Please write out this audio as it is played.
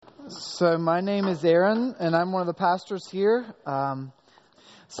So my name is Aaron, and I'm one of the pastors here.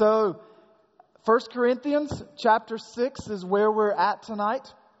 So 1 Corinthians chapter 6 is where we're at tonight.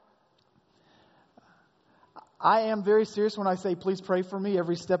 I am very serious when I say please pray for me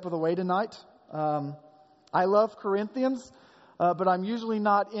every step of the way tonight. I love Corinthians, but I'm usually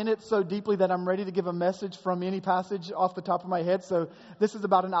not in it so deeply that I'm ready to give a message from any passage off the top of my head. So this is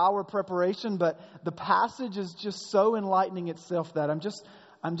about an hour preparation, but the passage is just so enlightening itself that I'm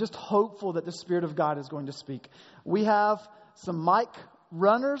just hopeful that the Spirit of God is going to speak. We have some mic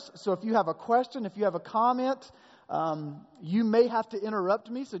runners, so if you have a question, if you have a comment, you may have to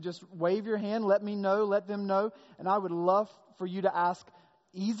interrupt me, so just wave your hand, let me know, let them know, and I would love for you to ask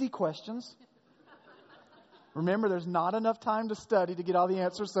easy questions. Remember, there's not enough time to study to get all the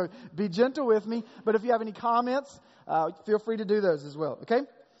answers, so be gentle with me, but if you have any comments, feel free to do those as well, okay?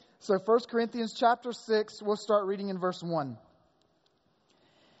 So 1 Corinthians chapter 6, we'll start reading in verse 1.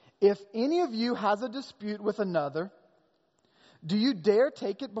 If any of you has a dispute with another, do you dare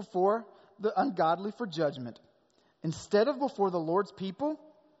take it before the ungodly for judgment, instead of before the Lord's people?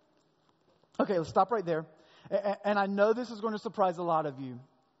 Okay, let's stop right there. And I know this is going to surprise a lot of you.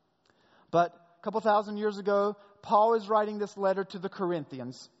 But a couple thousand years ago, Paul is writing this letter to the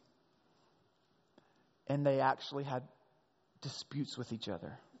Corinthians. And they actually had disputes with each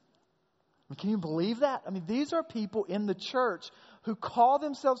other. Can you believe that? I mean, these are people in the church who call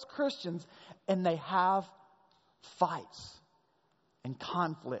themselves Christians, and they have fights and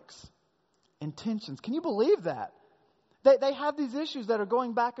conflicts and tensions. Can you believe that? They have these issues that are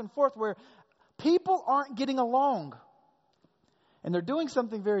going back and forth where people aren't getting along. And they're doing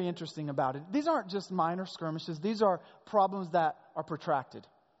something very interesting about it. These aren't just minor skirmishes. These are problems that are protracted.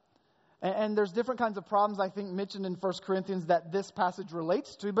 And there's different kinds of problems, I think, mentioned in 1 Corinthians that this passage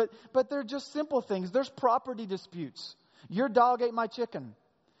relates to. But they're just simple things. There's property disputes. Your dog ate my chicken.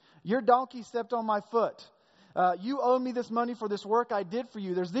 Your donkey stepped on my foot. You owe me this money for this work I did for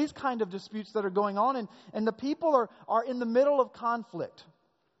you. There's these kind of disputes that are going on. And the people are in the middle of conflict.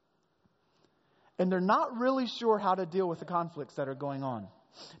 And they're not really sure how to deal with the conflicts that are going on.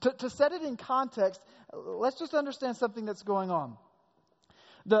 To set it in context, let's just understand something that's going on.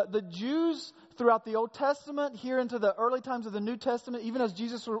 The Jews throughout the Old Testament, here into the early times of the New Testament, even as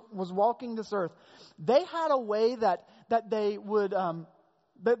Jesus was walking this earth, they had a way that they would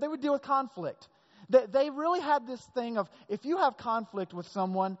deal with conflict. They really had this thing of, if you have conflict with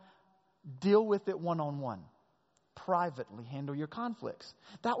someone, deal with it one-on-one. Privately handle your conflicts.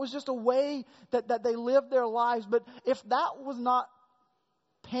 That was just a way that they lived their lives. But if that was not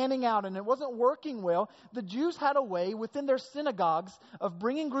panning out and it wasn't working well, the Jews had a way within their synagogues of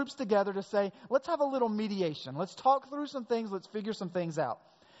bringing groups together to say, let's have a little mediation. Let's talk through some things. Let's figure some things out.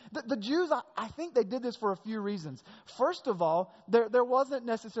 The Jews, I think they did this for a few reasons. First of all, there wasn't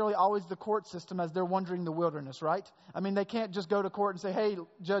necessarily always the court system as they're wandering the wilderness, right? I mean, they can't just go to court and say, hey,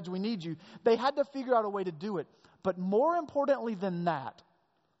 judge, we need you. They had to figure out a way to do it. But more importantly than that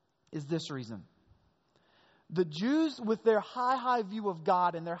is this reason. The Jews, with their high view of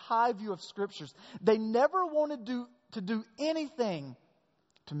God and their high view of Scriptures, they never wanted to do anything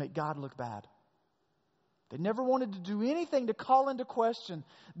to make God look bad. They never wanted to do anything to call into question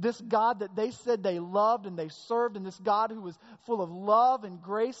this God that they said they loved and they served, and this God who was full of love and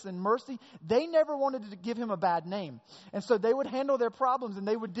grace and mercy. They never wanted to give him a bad name. And so they would handle their problems and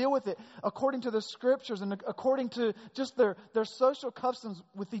they would deal with it according to the Scriptures and according to just their social customs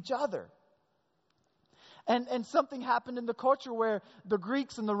with each other. And something happened in the culture where the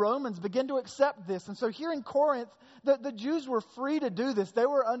Greeks and the Romans began to accept this. And so here in Corinth, the Jews were free to do this. They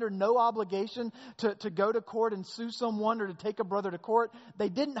were under no obligation to go to court and sue someone or to take a brother to court. They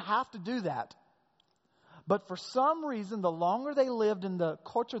didn't have to do that. But for some reason, the longer they lived in the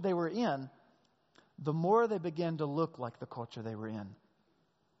culture they were in, the more they began to look like the culture they were in.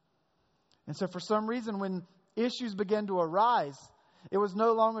 And so for some reason, when issues began to arise, it was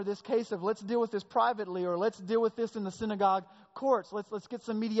no longer this case of let's deal with this privately or let's deal with this in the synagogue courts. Let's get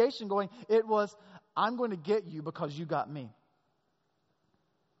some mediation going. It was, I'm going to get you because you got me.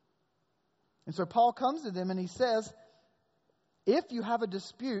 And so Paul comes to them and he says, if you have a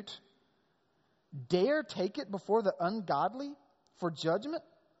dispute, dare take it before the ungodly for judgment.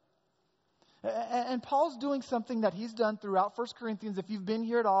 And Paul's doing something that he's done throughout 1 Corinthians. If you've been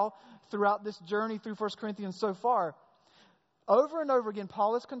here at all throughout this journey through 1 Corinthians so far, over and over again,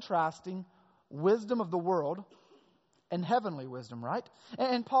 Paul is contrasting wisdom of the world and heavenly wisdom, right?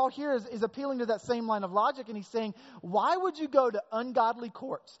 And Paul here is appealing to that same line of logic, and he's saying, why would you go to ungodly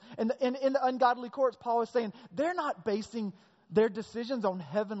courts? And in the ungodly courts, Paul is saying, they're not basing their decisions on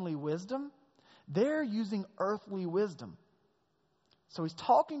heavenly wisdom. They're using earthly wisdom. So he's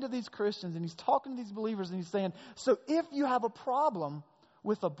talking to these Christians and he's talking to these believers and he's saying, so if you have a problem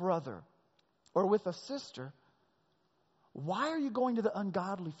with a brother or with a sister, why are you going to the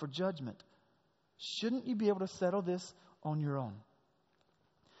ungodly for judgment? Shouldn't you be able to settle this on your own?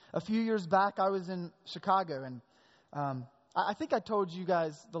 A few years back, I was in Chicago, and I think I told you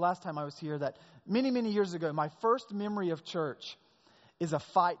guys the last time I was here that many, many years ago, my first memory of church is a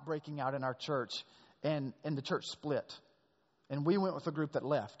fight breaking out in our church, and the church split. And we went with a group that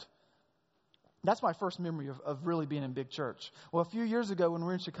left. That's my first memory of really being in big church. Well, a few years ago when we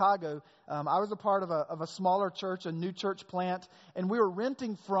were in Chicago, I was a part of a smaller church, a new church plant, and we were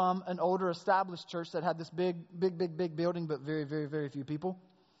renting from an older established church that had this big building, but very, very, very few people.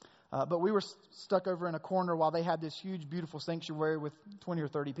 But we were stuck over in a corner while they had this huge, beautiful sanctuary with 20 or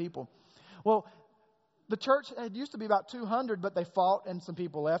 30 people. Well, the church had used to be about 200, but they fought and some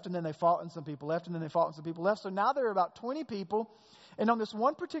people left, and then they fought and some people left, and then they fought and some people left. So now there are about 20 people. And on this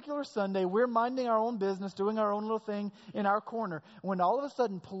one particular Sunday, we're minding our own business, doing our own little thing in our corner, when all of a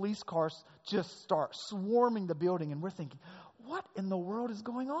sudden police cars just start swarming the building. And we're thinking, what in the world is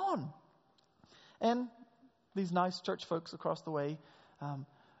going on? And these nice church folks across the way,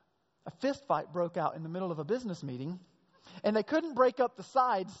 a fist fight broke out in the middle of a business meeting. And they couldn't break up the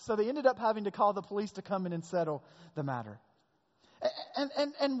sides, so they ended up having to call the police to come in and settle the matter.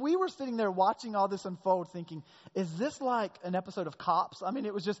 And we were sitting there watching all this unfold thinking, is this like an episode of Cops? I mean,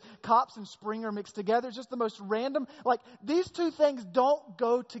 it was just Cops and Springer mixed together. It's just the most random. Like, these two things don't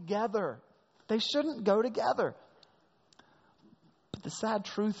go together. They shouldn't go together. But the sad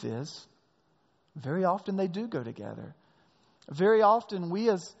truth is, very often they do go together. Very often we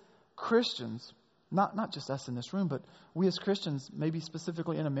as Christians, not just us in this room, but we as Christians, maybe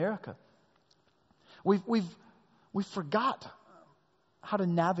specifically in America, we've forgot how to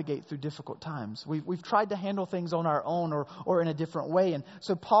navigate through difficult times. We've tried to handle things on our own or in a different way. And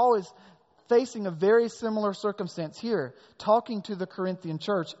so Paul is facing a very similar circumstance here, talking to the Corinthian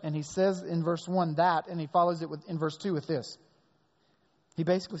church. And he says in verse 1 that, and he follows it in verse 2 with this. He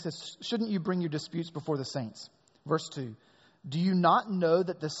basically says, shouldn't you bring your disputes before the saints? Verse 2, do you not know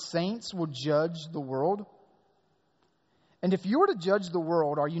that the saints will judge the world? And if you were to judge the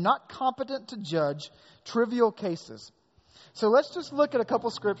world, are you not competent to judge trivial cases? So let's just look at a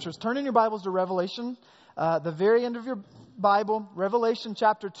couple scriptures. Turn in your Bibles to Revelation, the very end of your Bible, Revelation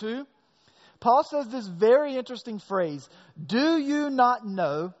chapter 2. Paul says this very interesting phrase, do you not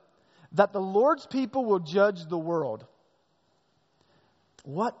know that the Lord's people will judge the world?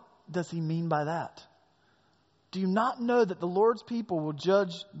 What does he mean by that? Do you not know that the Lord's people will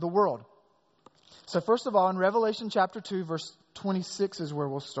judge the world? So first of all, in Revelation chapter 2, verse 26 is where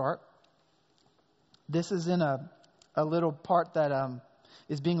we'll start. This is in a little part that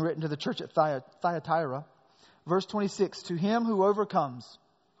is being written to the church at Thyatira. Verse 26, to him who overcomes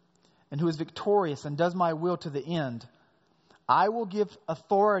and who is victorious and does my will to the end, I will give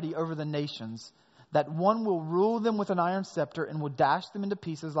authority over the nations, that one will rule them with an iron scepter and will dash them into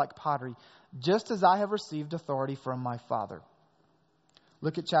pieces like pottery, just as I have received authority from my Father.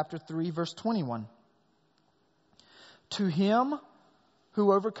 Look at chapter 3, verse 21. To him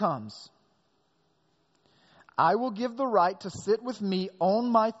who overcomes, I will give the right to sit with me on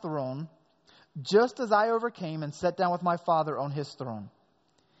my throne, just as I overcame and sat down with my Father on his throne.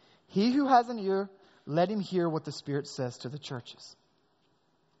 He who has an ear, let him hear what the Spirit says to the churches.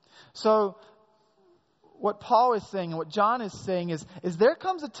 So, what Paul is saying and what John is saying is there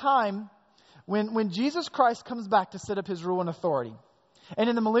comes a time when Jesus Christ comes back to set up his rule and authority. And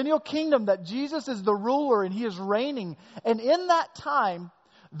in the millennial kingdom that Jesus is the ruler and he is reigning. And in that time,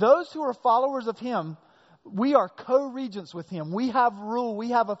 those who are followers of him, we are co-regents with him. We have rule, we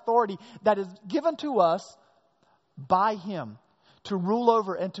have authority that is given to us by him to rule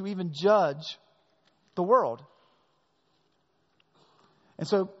over and to even judge the world. And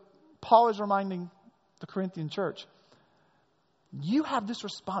so Paul is reminding the Corinthian church, you have this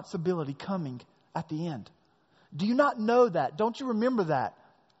responsibility coming at the end. Do you not know that? Don't you remember that?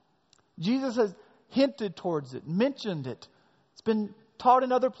 Jesus has hinted towards it, mentioned it. It's been taught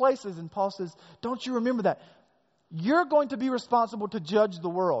in other places. And Paul says, don't you remember that? You're going to be responsible to judge the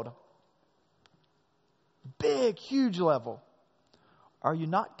world. Big, huge level. Are you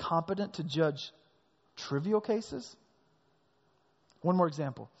not competent to judge trivial cases? One more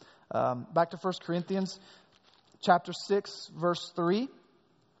example. Back to 1 Corinthians chapter 6, verse 3.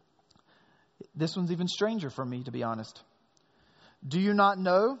 This one's even stranger for me, to be honest. Do you not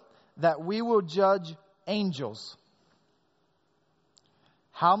know that we will judge angels?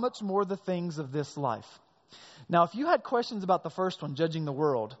 How much more the things of this life? Now, if you had questions about the first one, judging the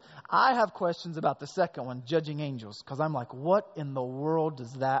world, I have questions about the second one, judging angels, because I'm like, what in the world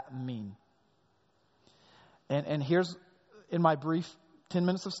does that mean? And here's, in my brief 10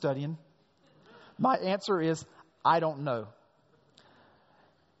 minutes of studying, my answer is, I don't know.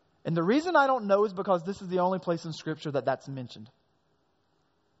 And the reason I don't know is because this is the only place in Scripture that that's mentioned.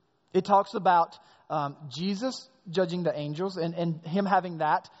 It talks about Jesus judging the angels and him having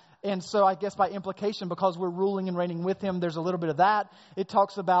that. And so I guess by implication, because we're ruling and reigning with him, there's a little bit of that. It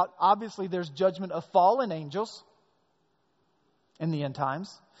talks about, obviously, there's judgment of fallen angels in the end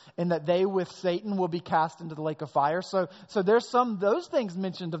times, and that they with Satan will be cast into the lake of fire. So there's some those things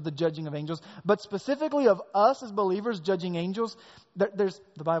mentioned of the judging of angels, but specifically of us as believers judging angels, the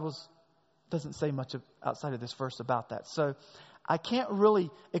Bible doesn't say much outside of this verse about that. So I can't really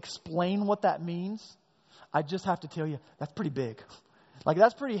explain what that means. I just have to tell you, that's pretty big. Like,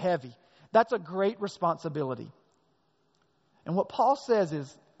 that's pretty heavy. That's a great responsibility. And what Paul says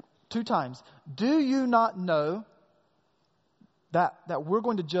is, 2 times, do you not know that we're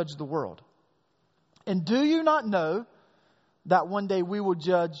going to judge the world? And do you not know that one day we will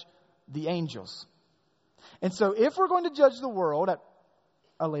judge the angels? And so if we're going to judge the world at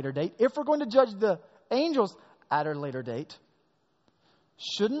a later date, if we're going to judge the angels at a later date,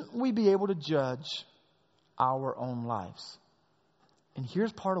 shouldn't we be able to judge our own lives? And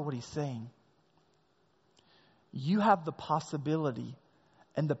here's part of what he's saying. You have the possibility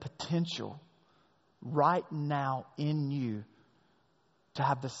and the potential right now in you to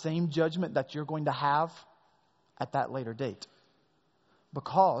have the same judgment that you're going to have at that later date.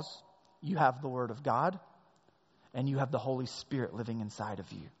 Because you have the Word of God and you have the Holy Spirit living inside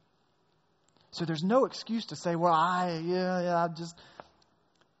of you. So there's no excuse to say, well,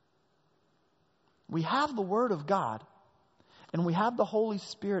 we have the Word of God. And we have the Holy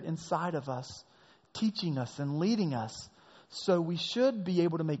Spirit inside of us, teaching us and leading us. So we should be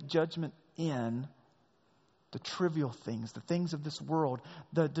able to make judgment in the trivial things, the things of this world,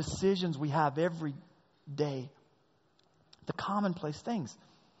 the decisions we have every day, the commonplace things.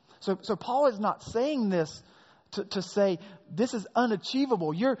 So Paul is not saying this to say this is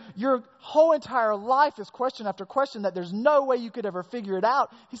unachievable. Your whole entire life is question after question that there's no way you could ever figure it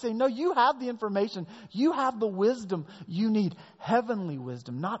out. He's saying, no, you have the information. You have the wisdom you need. Heavenly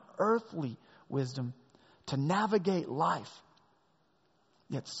wisdom, not earthly wisdom, to navigate life.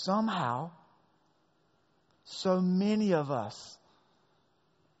 Yet somehow, so many of us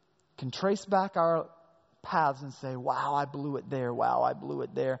can trace back our paths and say, wow, I blew it there. Wow, I blew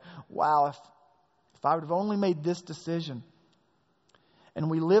it there. Wow, if I would have only made this decision. And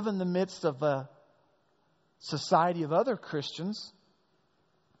we live in the midst of a society of other Christians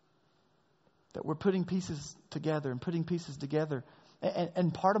that we're putting pieces together.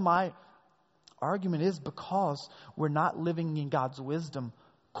 And part of my argument is because we're not living in God's wisdom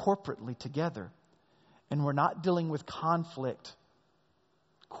corporately together. And we're not dealing with conflict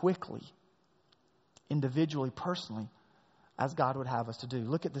quickly, individually, personally, as God would have us to do.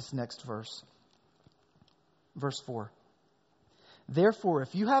 Look at this next verse. Verse 4. Therefore,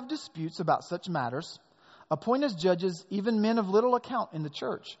 if you have disputes about such matters, appoint as judges even men of little account in the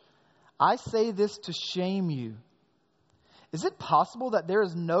church. I say this to shame you. Is it possible that there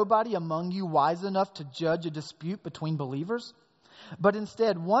is nobody among you wise enough to judge a dispute between believers? But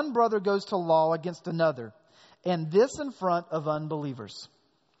instead, one brother goes to law against another, and this in front of unbelievers.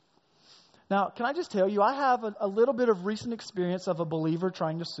 Now, can I just tell you, I have a little bit of recent experience of a believer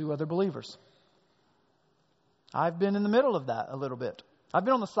trying to sue other believers. I've been in the middle of that a little bit. I've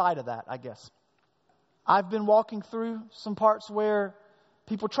been on the side of that, I guess. I've been walking through some parts where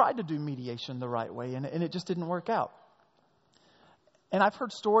people tried to do mediation the right way, and it just didn't work out. And I've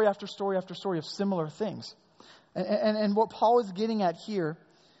heard story after story after story of similar things. And what Paul is getting at here,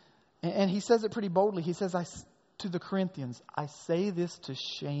 and he says it pretty boldly, he says to the Corinthians, I say this to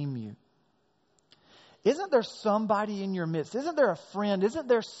shame you. Isn't there somebody in your midst? Isn't there a friend? Isn't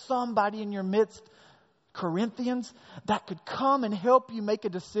there somebody in your midst, Corinthians, that could come and help you make a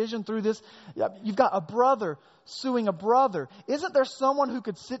decision through this? You've got a brother suing a brother. Isn't there someone who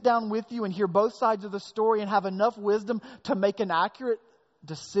could sit down with you and hear both sides of the story and have enough wisdom to make an accurate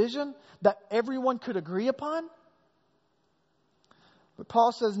decision that everyone could agree upon? But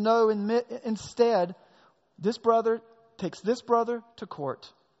Paul says, no, instead, this brother takes this brother to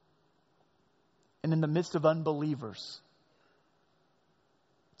court. And in the midst of unbelievers,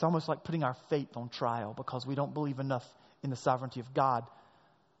 it's almost like putting our faith on trial because we don't believe enough in the sovereignty of God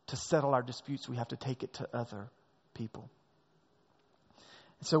to settle our disputes. We have to take it to other people.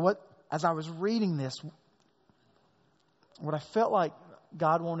 And so as I was reading this, what I felt like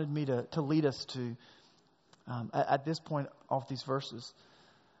God wanted me to lead us to at this point off these verses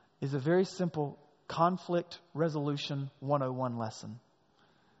is a very simple conflict resolution 101 lesson.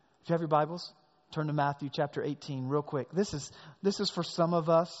 If you have your Bibles, turn to Matthew chapter 18 real quick. This is for some of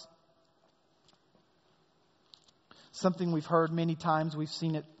us something we've heard many times. We've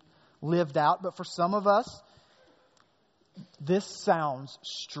seen it lived out. But for some of us, this sounds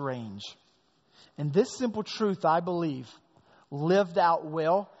strange. And this simple truth, I believe, lived out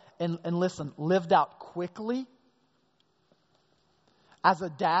well, and listen, lived out quickly. As a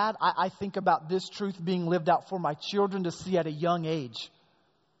dad, I think about this truth being lived out for my children to see at a young age.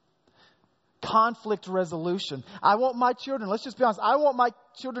 Conflict resolution. I want my children, let's just be honest, I want my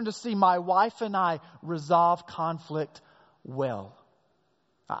children to see my wife and I resolve conflict well.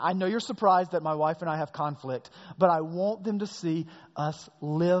 I know you're surprised that my wife and I have conflict, but I want them to see us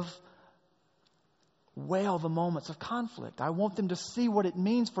live well the moments of conflict. I want them to see what it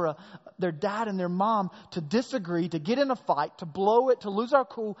means for their dad and their mom to disagree, to get in a fight, to blow it, to lose our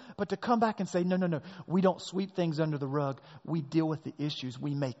cool, but to come back and say, no, we don't sweep things under the rug. We deal with the issues.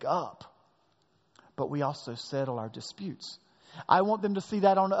 We make up, but we also settle our disputes. I want them to see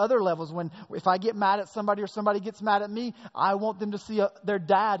that on other levels. If I get mad at somebody or somebody gets mad at me, I want them to see their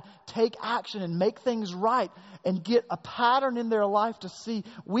dad take action and make things right and get a pattern in their life to see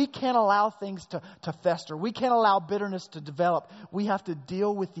we can't allow things to fester. We can't allow bitterness to develop. We have to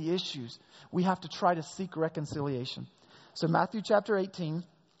deal with the issues. We have to try to seek reconciliation. So Matthew chapter 18,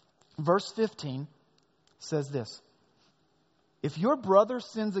 verse 15 says this. If your brother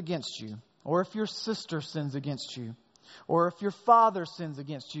sins against you, or if your sister sins against you, or if your father sins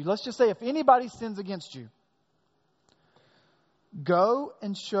against you. Let's just say if anybody sins against you, go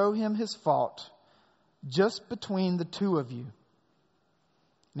and show him his fault just between the two of you.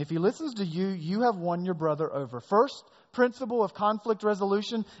 And if he listens to you, you have won your brother over. First principle of conflict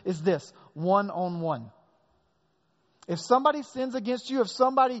resolution is this: one-on-one. If somebody sins against you, if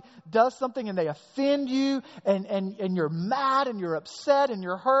somebody does something and they offend you and you're mad and you're upset and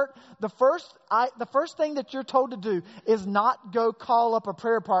you're hurt, the first thing that you're told to do is not go call up a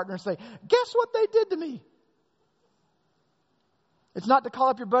prayer partner and say, guess what they did to me? It's not to call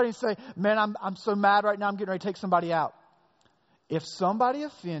up your buddy and say, man, I'm so mad right now, I'm getting ready to take somebody out. If somebody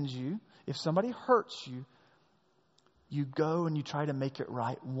offends you, if somebody hurts you, you go and you try to make it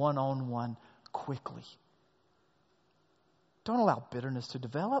right one-on-one quickly. Don't allow bitterness to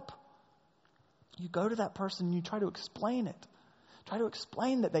develop. You go to that person and you try to explain it. Try to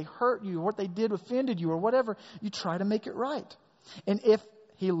explain that they hurt you or what they did offended you or whatever. You try to make it right. And if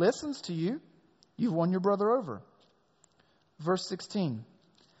he listens to you, you've won your brother over. Verse 16.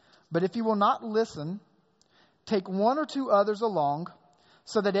 But if he will not listen, take one or two others along,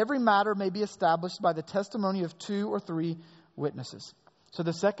 so that every matter may be established by the testimony of 2 or 3 witnesses. So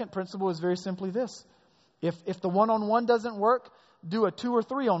the second principle is very simply this. If the one-on-one doesn't work, do a 2 or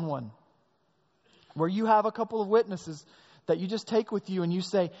 3-on-1. Where you have a couple of witnesses that you just take with you and you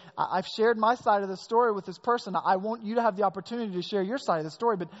say, I've shared my side of the story with this person. I want you to have the opportunity to share your side of the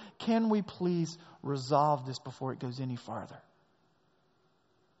story, but can we please resolve this before it goes any farther?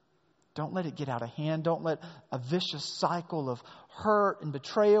 Don't let it get out of hand. Don't let a vicious cycle of hurt and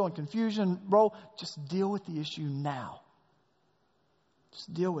betrayal and confusion roll. Just deal with the issue now.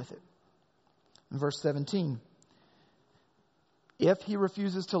 Just deal with it. In verse 17, if he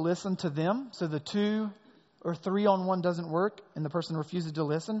refuses to listen to them, so the 2 or 3-on-1 doesn't work and the person refuses to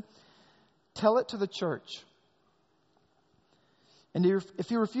listen, tell it to the church. And if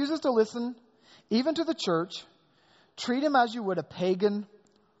he refuses to listen, even to the church, treat him as you would a pagan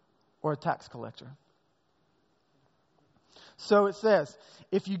or a tax collector. So it says,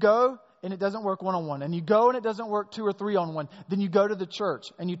 if you go and it doesn't work one-on-one, and you go and it doesn't work 2 or 3-on-1, then you go to the church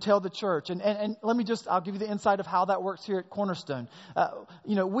and you tell the church. And I'll give you the insight of how that works here at Cornerstone.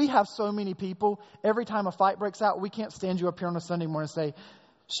 We have so many people. Every time a fight breaks out, we can't stand you up here on a Sunday morning and say,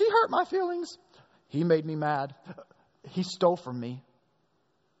 she hurt my feelings. He made me mad. He stole from me.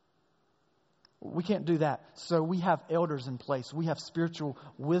 We can't do that. So we have elders in place. We have spiritual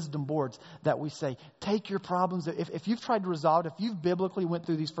wisdom boards that we say, take your problems. If you've tried to resolve it, if you've biblically went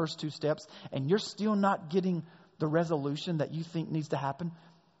through these first 2 steps and you're still not getting the resolution that you think needs to happen,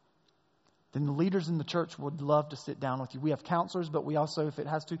 then the leaders in the church would love to sit down with you. We have counselors, but we also, if it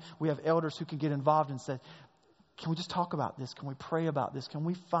has to, we have elders who can get involved and say, can we just talk about this? Can we pray about this? Can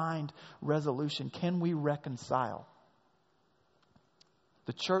we find resolution? Can we reconcile?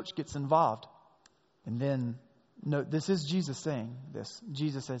 The church gets involved. And then, no, this is Jesus saying this.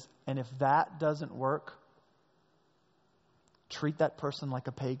 Jesus says, and if that doesn't work, treat that person like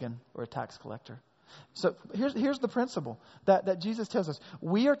a pagan or a tax collector. So here's the principle that Jesus tells us.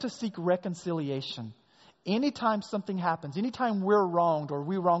 We are to seek reconciliation anytime something happens, anytime we're wronged or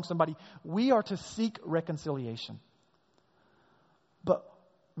we wrong somebody, we are to seek reconciliation. But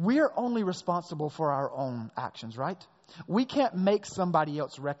we're only responsible for our own actions, right? We can't make somebody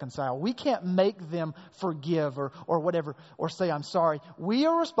else reconcile. We can't make them forgive or whatever, or say, I'm sorry. We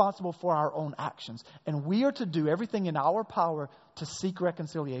are responsible for our own actions. And we are to do everything in our power to seek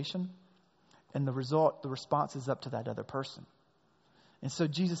reconciliation. And the response is up to that other person. And so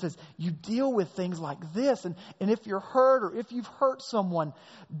Jesus says, you deal with things like this. And if you're hurt or if you've hurt someone,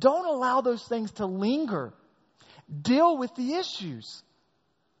 don't allow those things to linger. Deal with the issues.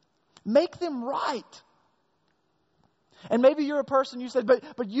 Make them right. And maybe you're a person, you said,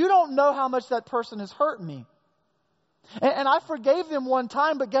 but you don't know how much that person has hurt me. And I forgave them one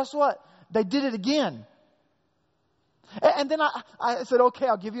time, but guess what? They did it again. And then I said, okay,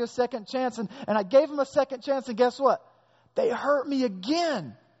 I'll give you a second chance. And I gave them a second chance, and guess what? They hurt me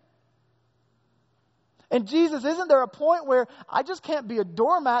again. And Jesus, isn't there a point where I just can't be a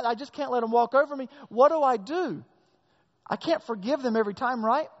doormat? I just can't let them walk over me. What do? I can't forgive them every time,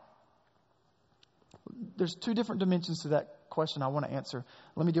 right? There's two different dimensions to that question I want to answer.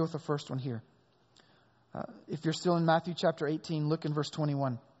 Let me deal with the first one here. If you're still in Matthew chapter 18, look in verse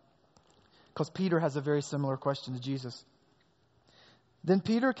 21. Because Peter has a very similar question to Jesus. Then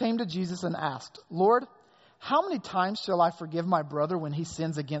Peter came to Jesus and asked, Lord, how many times shall I forgive my brother when he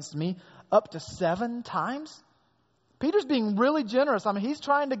sins against me? Up to 7 times? Peter's being really generous. I mean, he's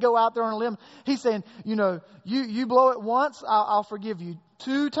trying to go out there on a limb. He's saying, you blow it once, I'll forgive you.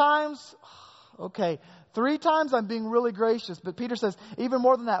 2 times? Okay. 3 times, I'm being really gracious. But Peter says, even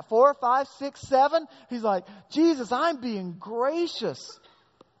more than that, 4, 5, 6, 7. He's like, Jesus, I'm being gracious.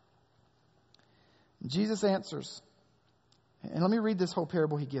 Jesus answers. And let me read this whole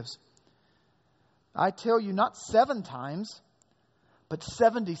parable he gives. I tell you, not 7 times, but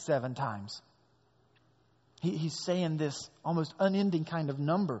 77 times. He's saying this almost unending kind of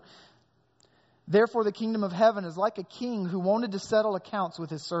number. Therefore, the kingdom of heaven is like a king who wanted to settle accounts with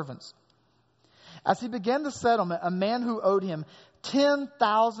his servants. As he began the settlement, a man who owed him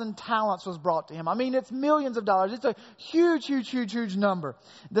 10,000 talents was brought to him. I mean, it's millions of dollars. It's a huge number.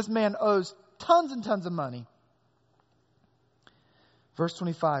 This man owes tons and tons of money. Verse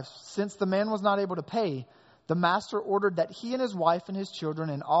 25, since the man was not able to pay, the master ordered that he and his wife and his children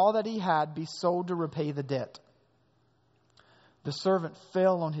and all that he had be sold to repay the debt. The servant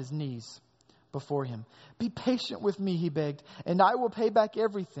fell on his knees before him. Be patient with me, he begged, and I will pay back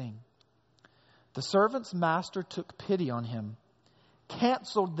everything. The servant's master took pity on him,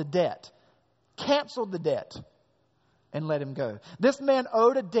 canceled the debt, and let him go. This man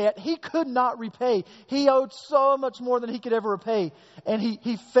owed a debt he could not repay. He owed so much more than he could ever repay. And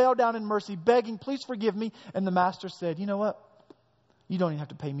he fell down in mercy, begging, please forgive me. And the master said, you know what? You don't even have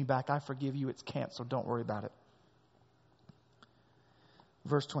to pay me back. I forgive you. It's canceled. Don't worry about it.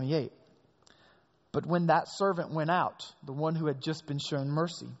 Verse 28. But when that servant went out, the one who had just been shown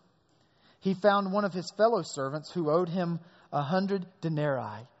mercy, he found one of his fellow servants who owed him 100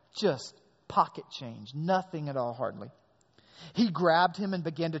 denarii, just pocket change, nothing at all hardly. He grabbed him and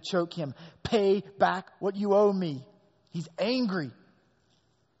began to choke him. Pay back what you owe me. He's angry.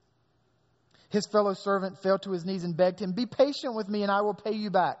 His fellow servant fell to his knees and begged him, be patient with me and I will pay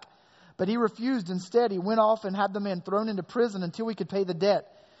you back. But he refused. Instead, he went off and had the man thrown into prison until he could pay the debt.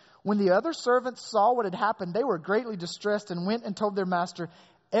 When the other servants saw what had happened, they were greatly distressed and went and told their master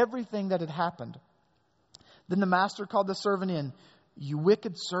everything that had happened. Then the master called the servant in. You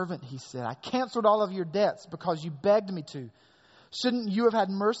wicked servant, he said, I canceled all of your debts because you begged me to. Shouldn't you have had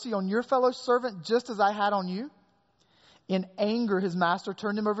mercy on your fellow servant just as I had on you? In anger, his master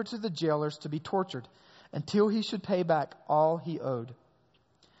turned him over to the jailers to be tortured until he should pay back all he owed.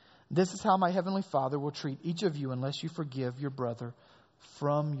 This is how my heavenly Father will treat each of you unless you forgive your brother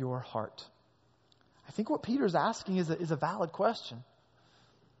from your heart. I think what Peter's asking is a valid question,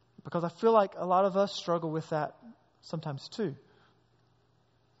 because I feel like a lot of us struggle with that sometimes too.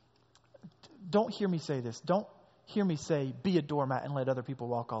 Don't hear me say this. Don't hear me say, be a doormat and let other people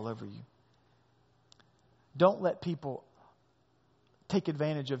walk all over you. Don't let people take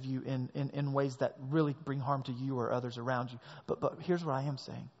advantage of you in ways that really bring harm to you or others around you. But here's what I am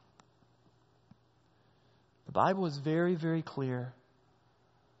saying. The Bible is very, very clear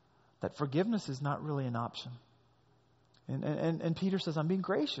that forgiveness is not really an option. And Peter says, I'm being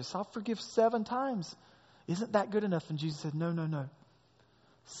gracious. I'll forgive 7 times. Isn't that good enough? And Jesus said, no.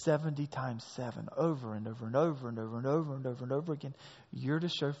 70 times 7, over and over and over and over and over and over and over again. You're to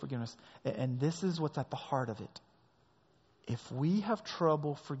show forgiveness. And this is what's at the heart of it. If we have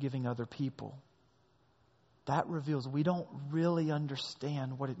trouble forgiving other people, that reveals we don't really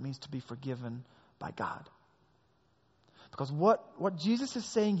understand what it means to be forgiven by God. Because what Jesus is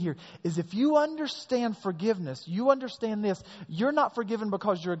saying here is if you understand forgiveness, you understand this. You're not forgiven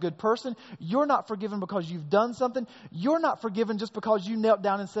because you're a good person. You're not forgiven because you've done something. You're not forgiven just because you knelt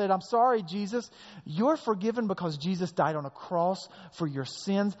down and said, I'm sorry, Jesus. You're forgiven because Jesus died on a cross for your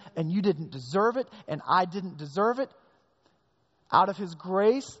sins and you didn't deserve it and I didn't deserve it. Out of His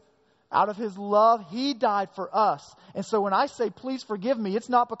grace, out of His love, He died for us. And so when I say, please forgive me, it's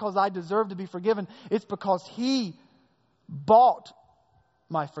not because I deserve to be forgiven. It's because He bought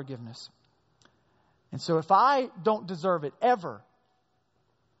my forgiveness. And so if I don't deserve it ever,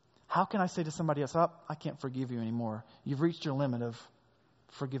 how can I say to somebody else, I can't forgive you anymore. You've reached your limit of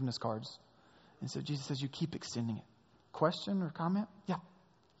forgiveness cards. And so Jesus says you keep extending it. Question or comment? Yeah.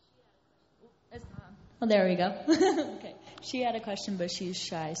 Well, there we go. Okay. She had a question, but she's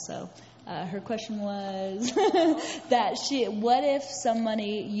shy, so her question was what if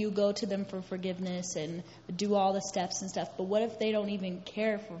somebody, you go to them for forgiveness and do all the steps and stuff, but what if they don't even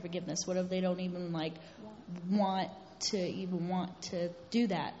care for forgiveness? What if they don't even want to do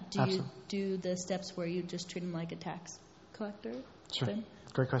that? Do Absolutely. You do the steps where you just treat them like a tax collector? Sure. Then?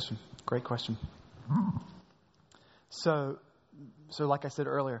 Great question. So like I said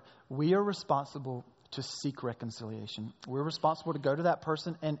earlier, we are responsible to seek reconciliation. We're responsible to go to that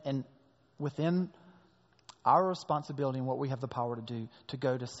person and within our responsibility and what we have the power to do, to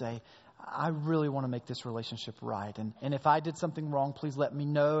go to say, I really want to make this relationship right. And if I did something wrong, please let me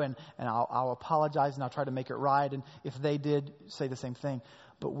know and I'll apologize and I'll try to make it right. And if they did, say the same thing.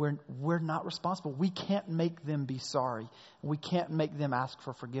 But we're not responsible. We can't make them be sorry. We can't make them ask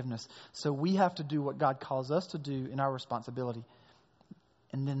for forgiveness. So we have to do what God calls us to do in our responsibility.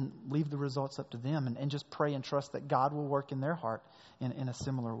 And then leave the results up to them and just pray and trust that God will work in their heart in a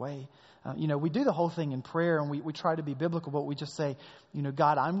similar way. We do the whole thing in prayer and we try to be biblical, but we just say,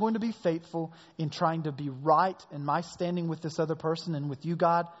 God, I'm going to be faithful in trying to be right in my standing with this other person and with you,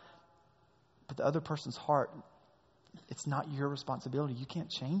 God. But the other person's heart, it's not your responsibility. You can't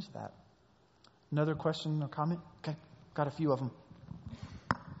change that. Another question or comment? Okay, got a few of them.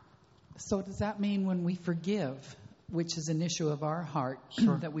 So does that mean when we forgive, which is an issue of our heart,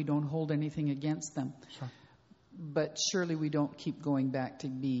 Sure. that we don't hold anything against them? Sure. But surely we don't keep going back to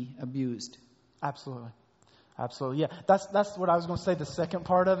be abused. Absolutely. Yeah, that's what I was going to say. The second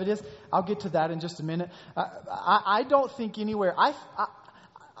part of it is, I'll get to that in just a minute. I don't think anywhere.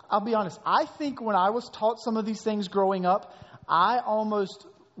 I'll be honest. I think when I was taught some of these things growing up, I almost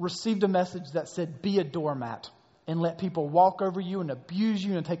received a message that said, be a doormat and let people walk over you and abuse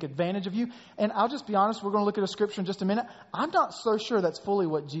you and take advantage of you. And I'll just be honest, we're going to look at a scripture in just a minute. I'm not so sure that's fully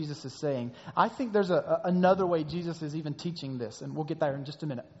what Jesus is saying. I think there's another way Jesus is even teaching this, and we'll get there in just a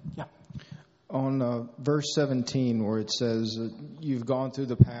minute. Yeah. On verse 17, where it says, you've gone through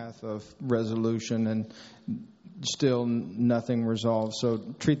the path of resolution and still nothing resolved.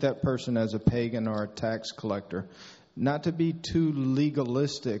 So treat that person as a pagan or a tax collector. Not to be too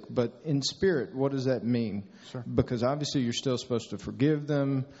legalistic, but in spirit, what does that mean? Sure. Because obviously you're still supposed to forgive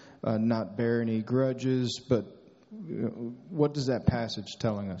them, not bear any grudges, but what does that passage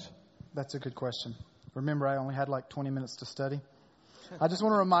telling us? That's a good question. Remember, I only had 20 minutes to study. I just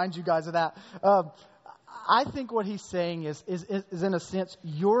want to remind you guys of that. I think what he's saying is in a sense,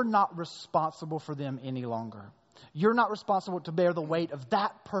 you're not responsible for them any longer. You're not responsible to bear the weight of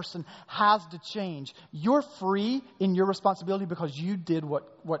that person has to change. You're free in your responsibility because you did what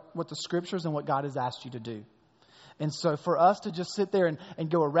the scriptures and what God has asked you to do. And so for us to just sit there and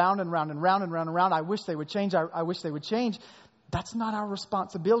go around and round and round and round and round, I wish they would change. I wish they would change. That's not our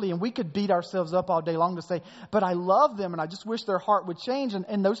responsibility. And we could beat ourselves up all day long to say, but I love them and I just wish their heart would change.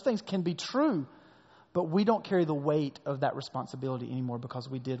 And those things can be true. But we don't carry the weight of that responsibility anymore because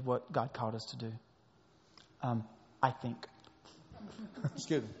we did what God called us to do. I think.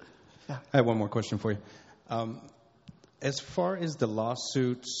 Excuse me. Yeah. I have one more question for you. As far as the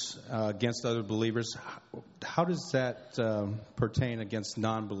lawsuits against other believers, how does that pertain against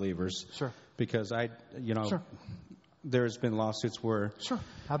non-believers? Sure. Because Sure. There's been lawsuits where... Sure,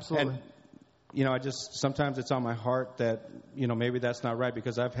 absolutely. And, sometimes it's on my heart that, maybe that's not right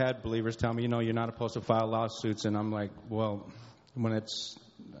because I've had believers tell me, you're not supposed to file lawsuits. And I'm like, well, when it's,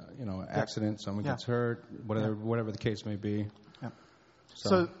 accident, someone gets hurt, whatever the case may be. Yeah.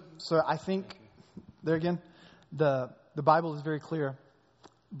 So I think, there again, the Bible is very clear,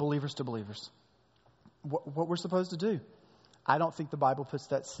 believers to believers. What we're supposed to do. I don't think the Bible puts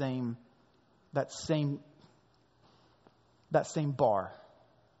that same bar.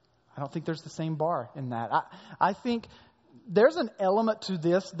 I don't think there's the same bar in that. I think there's an element to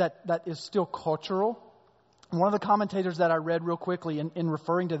this that is still cultural. one of the commentators that I read real quickly in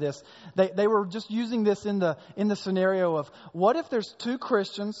referring to this, they were just using this in the scenario of, what if there's two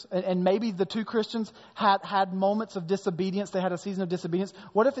Christians, and maybe the two Christians had moments of disobedience, they had a season of disobedience.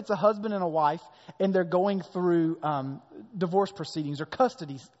 What if it's a husband and a wife, and they're going through divorce proceedings or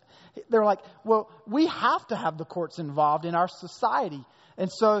custody? They're like, well, we have to have the courts involved in our society.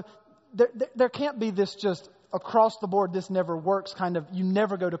 And so there can't be this just across the board, this never works kind of, you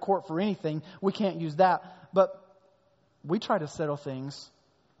never go to court for anything. We can't use that. But we try to settle things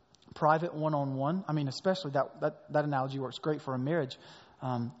private, one-on-one. I mean, especially that analogy works great for a marriage.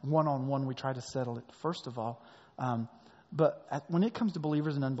 One-on-one, we try to settle it first of all. But when it comes to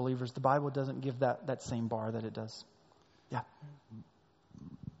believers and unbelievers, the Bible doesn't give that same bar that it does. Yeah.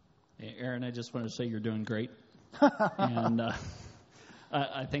 Hey, Aaron, I just want to say you're doing great. And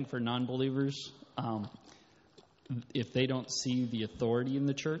I think for non-believers, if they don't see the authority in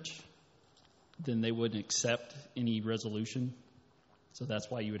the church, then they wouldn't accept any resolution. So that's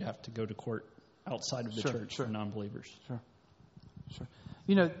why you would have to go to court outside of the church for non-believers. Sure.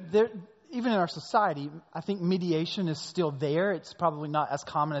 You know, even in our society, I think mediation is still there. It's probably not as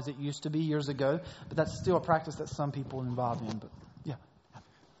common as it used to be years ago, but that's still a practice that some people are involved in. But yeah.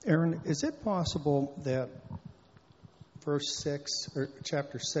 Aaron, is it possible that verse 6 or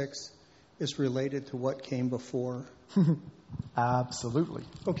chapter 6 is related to what came before? Absolutely.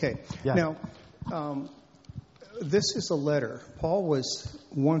 Okay. Yeah. Now, this is a letter. Paul was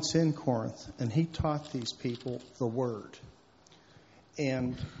once in Corinth, and he taught these people the word.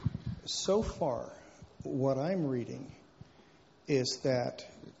 And so far, what I'm reading is that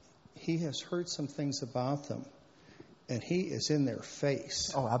he has heard some things about them, and he is in their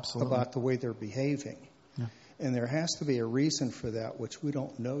face about the way they're behaving. Yeah. And there has to be a reason for that, which we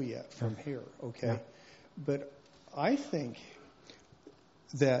don't know yet from here, okay? Yeah. But I think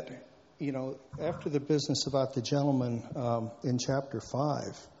that, you know, after the business about the gentleman in chapter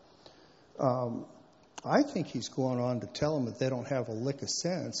 5, I think he's going on to tell them that they don't have a lick of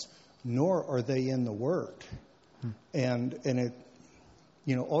sense, nor are they in the Word. And it,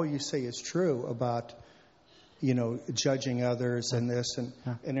 you know, all you say is true about, you know, judging others and this, and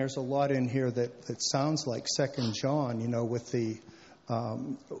there's a lot in here that sounds like 2 John, you know, with the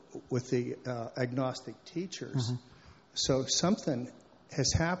agnostic teachers. Mm-hmm. So something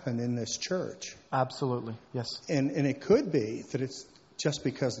has happened in this church. Absolutely, yes. And it could be that it's just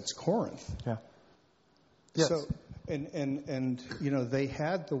because it's Corinth. Yeah. Yes. So and you know, they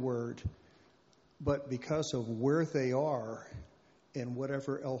had the word, but because of where they are and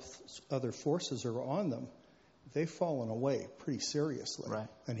whatever else other forces are on them, they've fallen away pretty seriously. Right.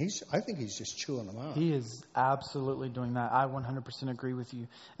 And I think he's just chewing them out. He is absolutely doing that. I 100% agree with you.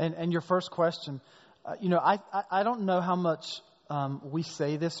 And your first question, you know, I don't know how much we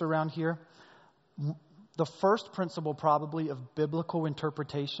say this around here. The first principle probably of biblical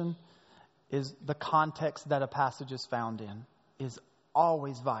interpretation is the context that a passage is found in is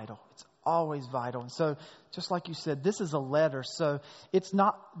always vital. It's always vital. And so, just like you said, this is a letter. So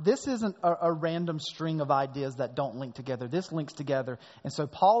this isn't a random string of ideas that don't link together. This links together. And so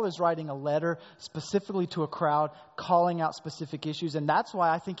Paul is writing a letter specifically to a crowd, calling out specific issues. And that's why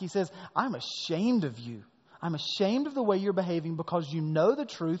I think he says, I'm ashamed of you. I'm ashamed of the way you're behaving because you know the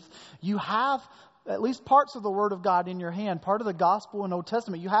truth. You have at least parts of the Word of God in your hand, part of the Gospel and Old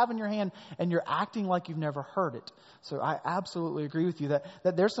Testament you have in your hand, and you're acting like you've never heard it. So I absolutely agree with you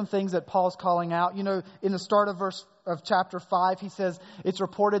that there's some things that Paul's calling out. You know, in the start of chapter 5, he says, it's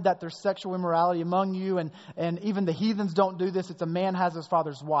reported that there's sexual immorality among you, and even the heathens don't do this. It's a man has his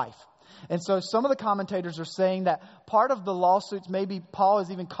father's wife. And so some of the commentators are saying that part of the lawsuits, maybe Paul is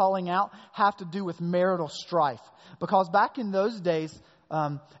even calling out, have to do with marital strife. Because back in those days,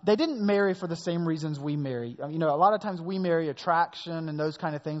 they didn't marry for the same reasons we marry. You know, a lot of times we marry attraction and those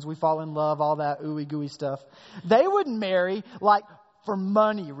kind of things. We fall in love, all that ooey gooey stuff. They wouldn't marry like for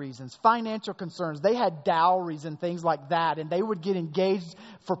money reasons, financial concerns. They had dowries and things like that, and they would get engaged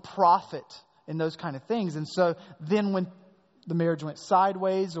for profit and those kind of things. And so then when the marriage went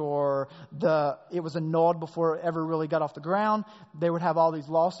sideways or it was annulled before it ever really got off the ground, they would have all these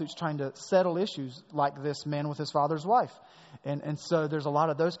lawsuits trying to settle issues like this man with his father's wife. And so there's a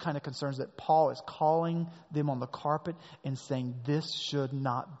lot of those kind of concerns that Paul is calling them on the carpet and saying, this should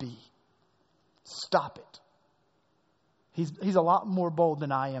not be. Stop it. He's a lot more bold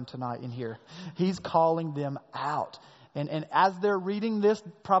than I am tonight in here. He's calling them out. And as they're reading this,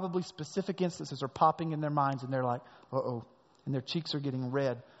 probably specific instances are popping in their minds and they're like, uh-oh. And their cheeks are getting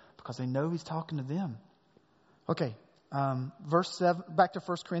red because they know he's talking to them. Okay, verse 7, back to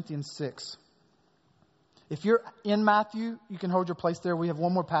 1 Corinthians 6. If you're in Matthew, you can hold your place there. We have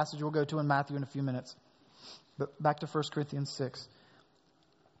one more passage we'll go to in Matthew in a few minutes. But back to 1 Corinthians 6.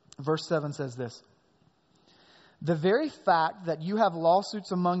 Verse 7 says this. The very fact that you have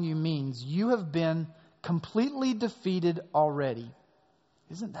lawsuits among you means you have been completely defeated already.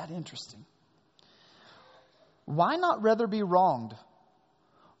 Isn't that interesting? Why not rather be wronged?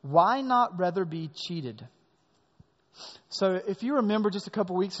 Why not rather be cheated? So if you remember just a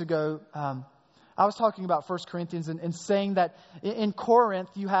couple weeks ago, I was talking about 1 Corinthians and saying that in Corinth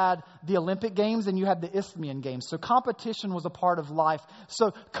you had the Olympic Games and you had the Isthmian Games. So competition was a part of life.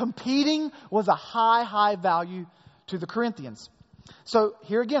 So competing was a high value to the Corinthians. So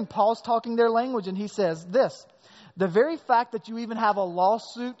here again, Paul's talking their language and he says this. The very fact that you even have a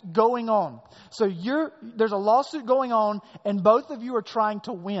lawsuit going on. So there's a lawsuit going on and both of you are trying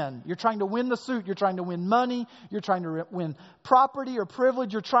to win. You're trying to win the suit. You're trying to win money. You're trying to win property or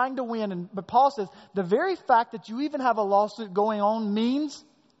privilege. You're trying to win. But Paul says the very fact that you even have a lawsuit going on means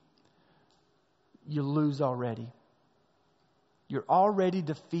you lose already. You're already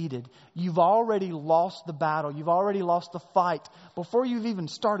defeated. You've already lost the battle. You've already lost the fight. Before you've even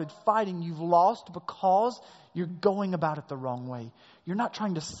started fighting, you've lost because you're going about it the wrong way. You're not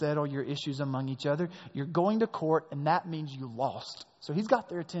trying to settle your issues among each other. You're going to court, and that means you lost. So he's got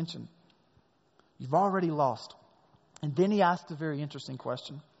their attention. You've already lost. And then he asked a very interesting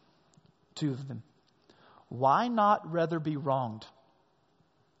question. Two of them. Why not rather be wronged?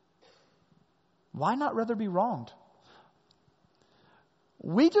 Why not rather be wronged?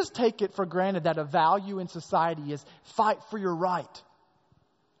 We just take it for granted that a value in society is fight for your right.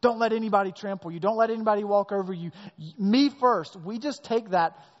 Don't let anybody trample you. Don't let anybody walk over you. Me first. We just take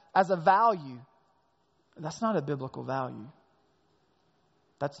that as a value. That's not a biblical value.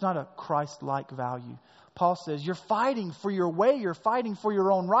 That's not a Christ-like value. Paul says you're fighting for your way. You're fighting for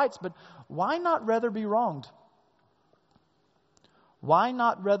your own rights. But why not rather be wronged? Why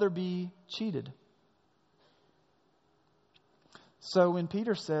not rather be cheated? So when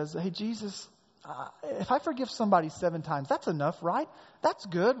Peter says, hey, Jesus, if I forgive somebody 7 times, that's enough, right? That's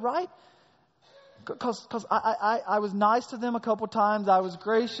good, right? Because I was nice to them a couple times. I was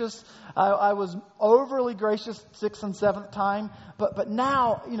gracious. I was overly gracious 6th and 7th time. But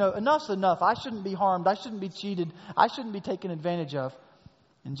now, enough's enough. I shouldn't be harmed. I shouldn't be cheated. I shouldn't be taken advantage of.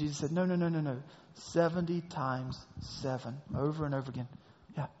 And Jesus said, no. 70 times 7. Over and over again.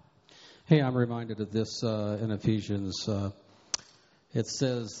 Yeah. Hey, I'm reminded of this in Ephesians. It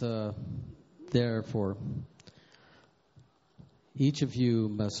says, therefore, each of you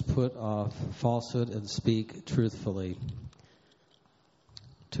must put off falsehood and speak truthfully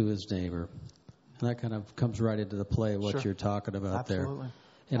to his neighbor. And that kind of comes right into the play of what you're talking about there.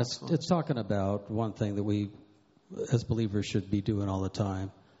 And it's talking about one thing that we, as believers, should be doing all the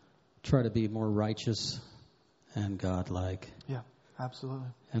time. Try to be more righteous and God-like. Yeah, absolutely.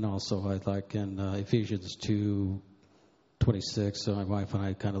 And also, I like in Ephesians 2:26, so my wife and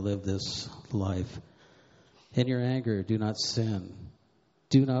I kind of live this life. In your anger, do not sin.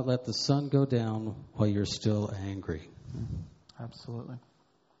 Do not let the sun go down while you're still angry. Absolutely.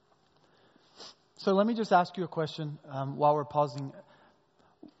 So let me just ask you a question while we're pausing.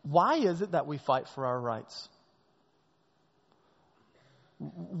 Why is it that we fight for our rights?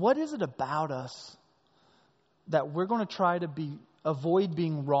 What is it about us that we're going to try to avoid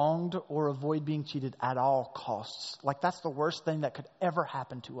being wronged or avoid being cheated at all costs? Like that's the worst thing that could ever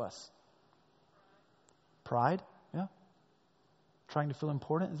happen to us. Pride? Yeah. Trying to feel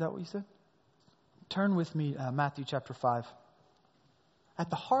important? Is that what you said? Turn with me, Matthew chapter 5. At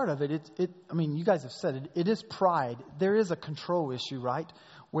the heart of it, you guys have said it is pride. There is a control issue, right?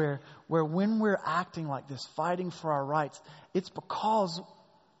 Where when we're acting like this, fighting for our rights, it's because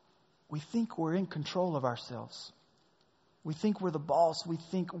we think we're in control of ourselves. We think we're the boss. We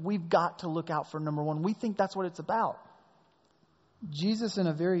think we've got to look out for number one. We think that's what it's about. Jesus, in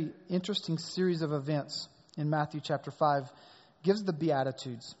a very interesting series of events in Matthew chapter 5, gives the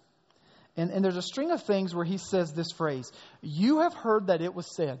Beatitudes. And there's a string of things where he says this phrase, you have heard that it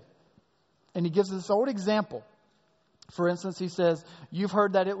was said. And he gives this old example. For instance, he says, you've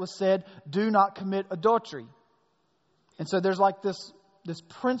heard that it was said, do not commit adultery. And so there's like this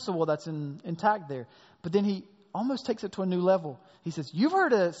principle that's intact there. But then he almost takes it to a new level. He says, you've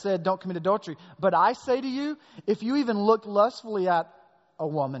heard it said, don't commit adultery. But I say to you, if you even look lustfully at a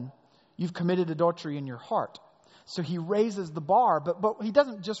woman, you've committed adultery in your heart. So he raises the bar, but he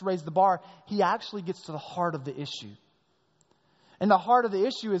doesn't just raise the bar. He actually gets to the heart of the issue. And the heart of the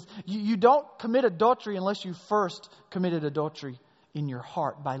issue is you don't commit adultery unless you first committed adultery in your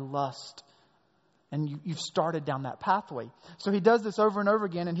heart by lust. And you've started down that pathway. So he does this over and over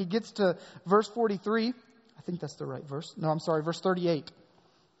again. And he gets to verse 43. I think that's the right verse. No, I'm sorry, verse 38.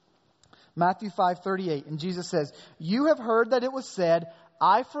 Matthew 5:38. And Jesus says, "You have heard that it was said,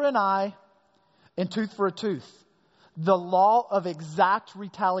 eye for an eye and tooth for a tooth." The law of exact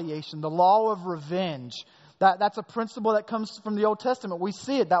retaliation, the law of revenge. That's a principle that comes from the Old Testament. We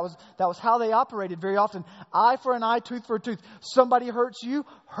see it. That was how they operated very often. Eye for an eye, tooth for a tooth. Somebody hurts you,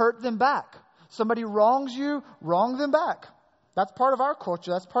 hurt them back. Somebody wrongs you, wrong them back. That's part of our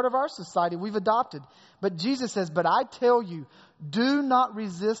culture. That's part of our society we've adopted. But Jesus says, "But I tell you, do not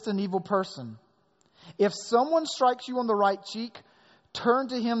resist an evil person. If someone strikes you on the right cheek, turn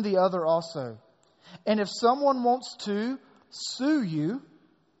to him the other also. And if someone wants to sue you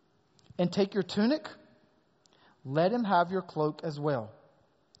and take your tunic, let him have your cloak as well.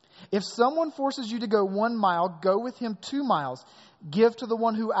 If someone forces you to go 1 mile, go with him 2 miles. Give to the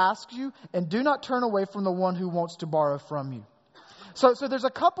one who asks you, and do not turn away from the one who wants to borrow from you." So there's a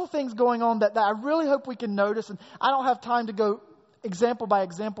couple things going on that I really hope we can notice. And I don't have time to go example by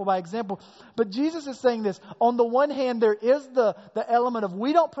example by example. But Jesus is saying this. On the one hand, there is the element of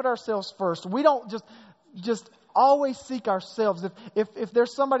we don't put ourselves first. We don't just always seek ourselves. If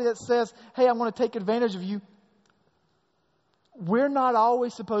there's somebody that says, "Hey, I want to take advantage of you," we're not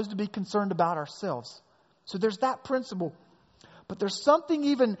always supposed to be concerned about ourselves. So there's that principle. But there's something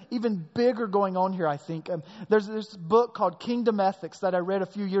even bigger going on here, I think. There's this book called Kingdom Ethics that I read a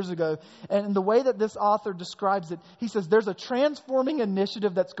few years ago. And the way that this author describes it, he says there's a transforming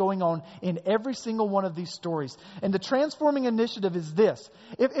initiative that's going on in every single one of these stories. And the transforming initiative is this.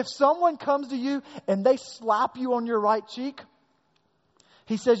 If someone comes to you and they slap you on your right cheek,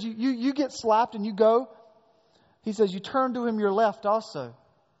 he says you get slapped and you go. He says you turn to him your left also.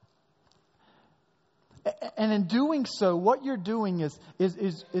 And in doing so, what you're doing is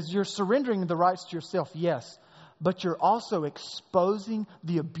you're surrendering the rights to yourself, yes. But you're also exposing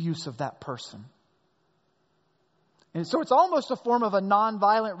the abuse of that person. And so it's almost a form of a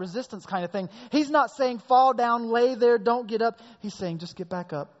nonviolent resistance kind of thing. He's not saying fall down, lay there, don't get up. He's saying just get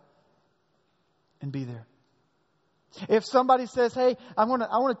back up and be there. If somebody says, "Hey, I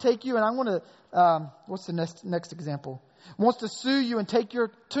want to take you and I want to," what's the next example? Wants to sue you and take your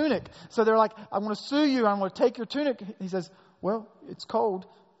tunic. So they're like, "I want to sue you. I want to take your tunic." He says, "Well, it's cold.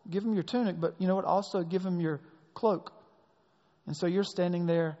 Give him your tunic, but you know what? Also give him your cloak." And so you're standing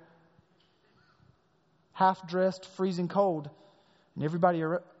there, half dressed, freezing cold, and everybody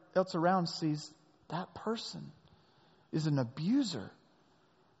else around sees that person is an abuser.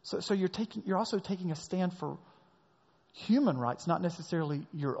 So you're also taking a stand for human rights, not necessarily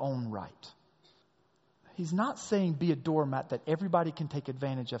your own right. He's not saying be a doormat that everybody can take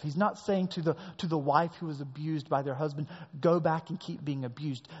advantage of. He's not saying to the wife who was abused by their husband, go back and keep being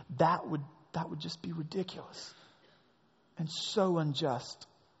abused. That would just be ridiculous and so unjust.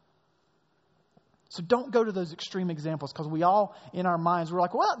 So don't go to those extreme examples, because we all, in our minds, we're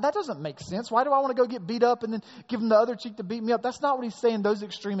like, "Well, that doesn't make sense. Why do I want to go get beat up and then give him the other cheek to beat me up?" That's not what he's saying, those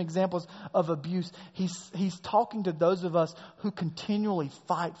extreme examples of abuse. He's talking to those of us who continually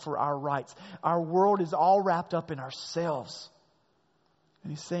fight for our rights. Our world is all wrapped up in ourselves.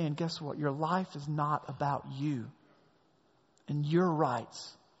 And he's saying, guess what? Your life is not about you and your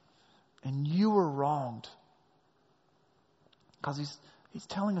rights. And you were wronged. Because he's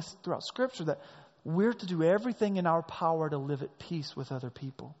telling us throughout Scripture that we're to do everything in our power to live at peace with other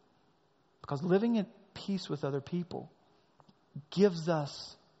people. Because living at peace with other people gives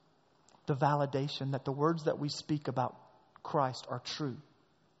us the validation that the words that we speak about Christ are true.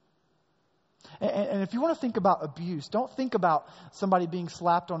 And if you want to think about abuse, don't think about somebody being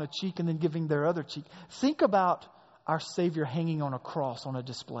slapped on a cheek and then giving their other cheek. Think about our Savior hanging on a cross on a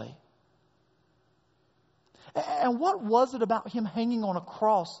display. And what was it about him hanging on a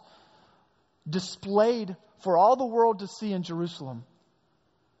cross displayed for all the world to see in Jerusalem?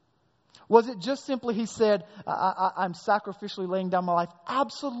 Was it just simply he said, I'm sacrificially laying down my life?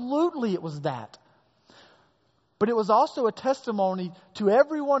 Absolutely it was that. But it was also a testimony to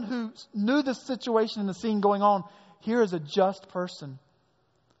everyone who knew the situation and the scene going on. Here is a just person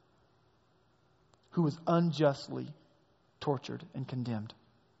who was unjustly tortured and condemned.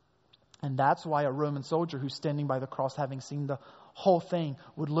 And that's why a Roman soldier who's standing by the cross, having seen the whole thing,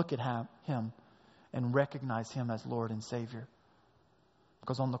 would look at him and recognize him as Lord and Savior.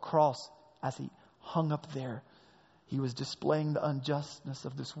 Because on the cross, as he hung up there, he was displaying the unjustness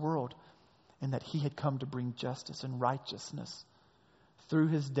of this world, and that he had come to bring justice and righteousness through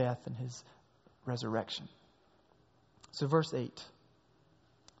his death and his resurrection. So verse 8,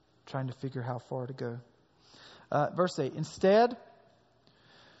 trying to figure how far to go. Verse 8, instead,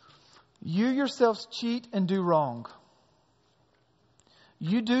 you yourselves cheat and do wrong.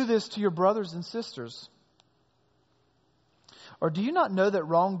 You do this to your brothers and sisters. Or do you not know that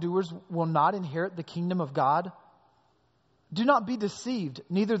wrongdoers will not inherit the kingdom of God? Do not be deceived.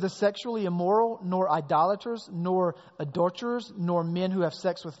 Neither the sexually immoral, nor idolaters, nor adulterers, nor men who have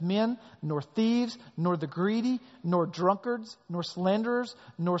sex with men, nor thieves, nor the greedy, nor drunkards, nor slanderers,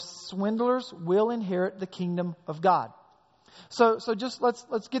 nor swindlers will inherit the kingdom of God. So just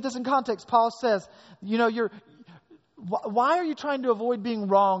let's get this in context. Paul says, why are you trying to avoid being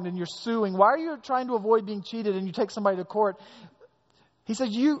wronged and you're suing? Why are you trying to avoid being cheated and you take somebody to court? He says,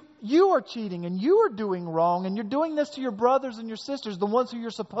 you are cheating and you are doing wrong, and you're doing this to your brothers and your sisters, the ones who you're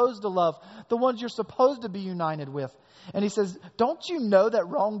supposed to love, the ones you're supposed to be united with. And he says, don't you know that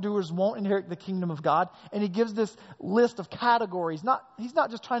wrongdoers won't inherit the kingdom of God? And he gives this list of categories. He's not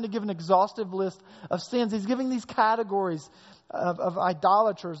just trying to give an exhaustive list of sins. He's giving these categories of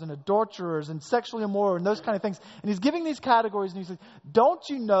idolaters and adulterers and sexually immoral and those kind of things. And he's giving these categories, and he says, don't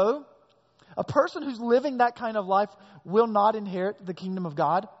you know a person who's living that kind of life will not inherit the kingdom of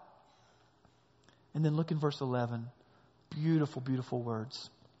God? And then look in verse 11. Beautiful, beautiful words.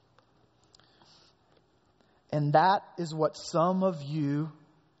 And that is what some of you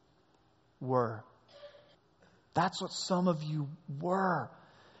were. That's what some of you were.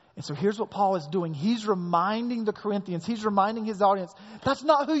 And so here's what Paul is doing. He's reminding the Corinthians, he's reminding his audience, that's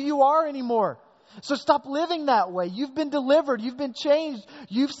not who you are anymore. So stop living that way. You've been delivered. You've been changed.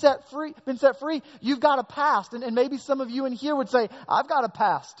 You've been set free. You've got a past. And maybe some of you in here would say, I've got a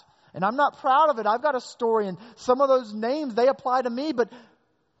past. And I'm not proud of it. I've got a story. And some of those names, they apply to me. But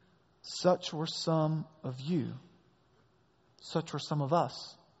such were some of you. Such were some of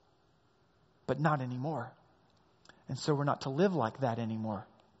us. But not anymore. And so we're not to live like that anymore.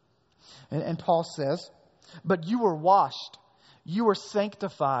 And Paul says, but you were washed. You were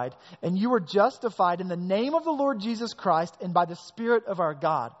sanctified, and you were justified in the name of the Lord Jesus Christ and by the Spirit of our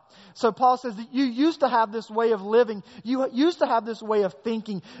God. So Paul says that you used to have this way of living. You used to have this way of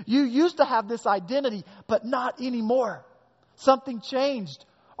thinking. You used to have this identity, but not anymore. Something changed.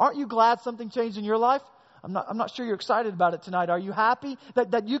 Aren't you glad something changed in your life? I'm not sure you're excited about it tonight. Are you happy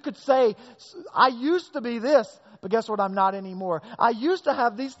that you could say, I used to be this, but guess what? I'm not anymore. I used to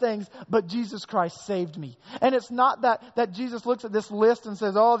have these things, but Jesus Christ saved me. And it's not that Jesus looks at this list and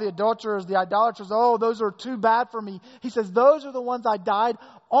says, oh, the adulterers, the idolaters, oh, those are too bad for me. He says, those are the ones I died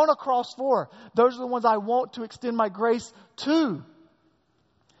on a cross for. Those are the ones I want to extend my grace to.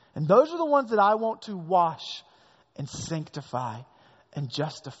 And those are the ones that I want to wash and sanctify and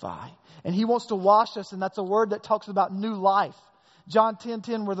justify. And He wants to wash us, and that's a word that talks about new life. John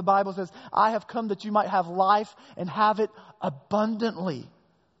 10:10, where the Bible says, I have come that you might have life and have it abundantly.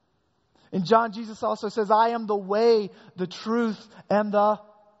 In John, Jesus also says, I am the way, the truth, and the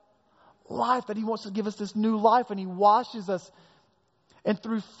life. That He wants to give us this new life, and He washes us. And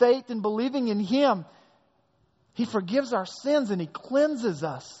through faith and believing in Him, He forgives our sins and He cleanses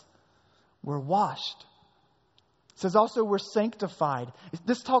us. We're washed. It says also we're sanctified.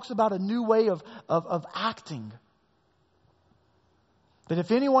 This talks about a new way of acting. That if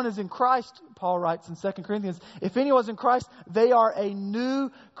anyone is in Christ, Paul writes in 2 Corinthians, if anyone is in Christ, they are a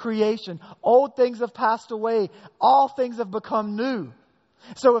new creation. Old things have passed away. All things have become new.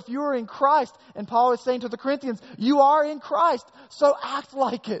 So if you are in Christ, and Paul is saying to the Corinthians, you are in Christ, so act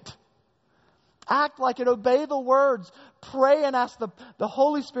like it. Act like it. Obey the words. Pray and ask the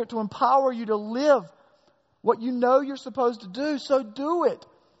Holy Spirit to empower you to live what you know you're supposed to do. So do it.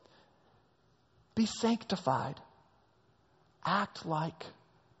 Be sanctified. Act like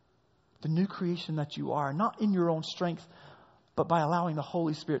the new creation that you are, not in your own strength, but by allowing the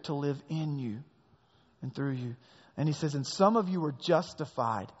Holy Spirit to live in you and through you. And he says, and some of you were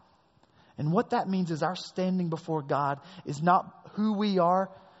justified. And what that means is our standing before God is not who we are.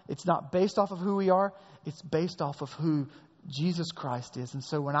 It's not based off of who we are. It's based off of who Jesus Christ is. And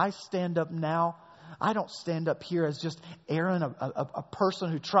so when I stand up now, I don't stand up here as just Aaron, a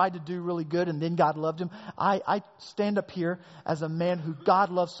person who tried to do really good and then God loved him. I stand up here as a man who God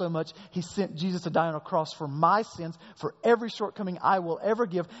loves so much, He sent Jesus to die on a cross for my sins, for every shortcoming I will ever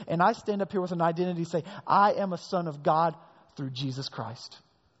give. And I stand up here with an identity to say, I am a son of God through Jesus Christ.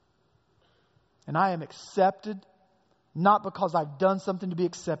 And I am accepted, not because I've done something to be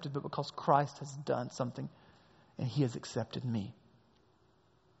accepted, but because Christ has done something and He has accepted me.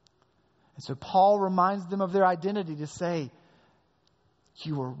 And so Paul reminds them of their identity to say,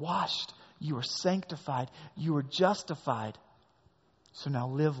 you were washed, you were sanctified, you were justified. So now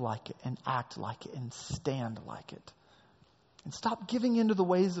live like it and act like it and stand like it. And stop giving into the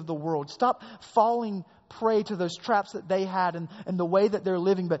ways of the world. Stop falling prey to those traps that they had and the way that they're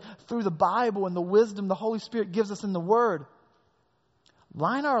living. But through the Bible and the wisdom the Holy Spirit gives us in the Word,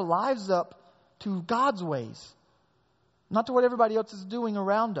 line our lives up to God's ways. not to what everybody else is doing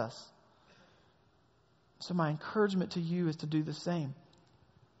around us. So my encouragement to you is to do the same.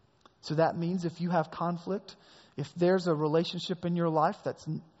 So that means if you have conflict, if there's a relationship in your life that's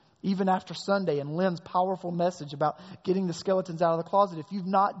even after Sunday and Lynn's powerful message about getting the skeletons out of the closet, if you've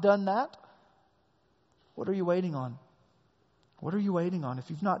not done that, what are you waiting on? What are you waiting on if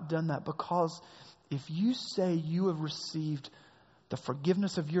you've not done that? Because if you say you have received the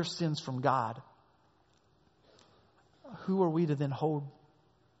forgiveness of your sins from God, who are we to then hold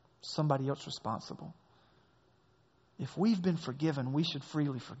somebody else responsible? If we've been forgiven, we should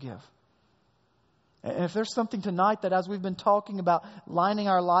freely forgive. And if there's something tonight that as we've been talking about lining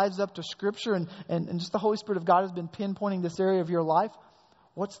our lives up to Scripture and just the Holy Spirit of God has been pinpointing this area of your life,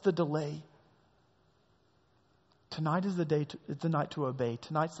 what's the delay? Tonight is the night to obey.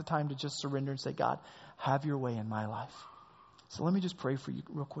 Tonight's the time to just surrender and say, God, have your way in my life. So let me just pray for you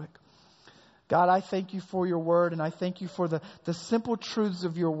real quick. God, I thank you for your word, and I thank you for the simple truths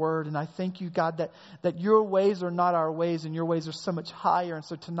of your word. And I thank you, God, that your ways are not our ways, and your ways are so much higher. And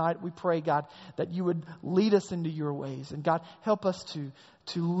so tonight we pray, God, that you would lead us into your ways. And God, help us to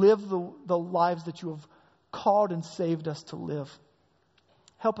live the lives that you have called and saved us to live.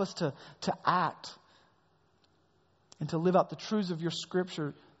 Help us to act and to live out the truths of your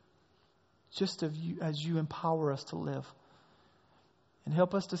Scripture just as you empower us to live. And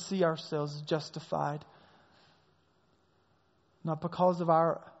help us to see ourselves justified, not because of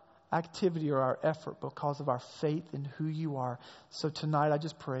our activity or our effort, but because of our faith in who you are. So tonight I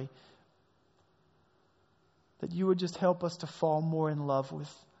just pray that you would just help us to fall more in love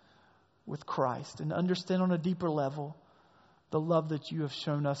with Christ and understand on a deeper level the love that you have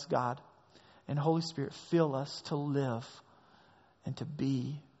shown us, God. And Holy Spirit, fill us to live and to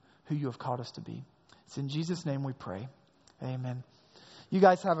be who you have called us to be. It's in Jesus' name we pray. Amen. You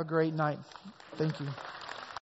guys have a great night. Thank you.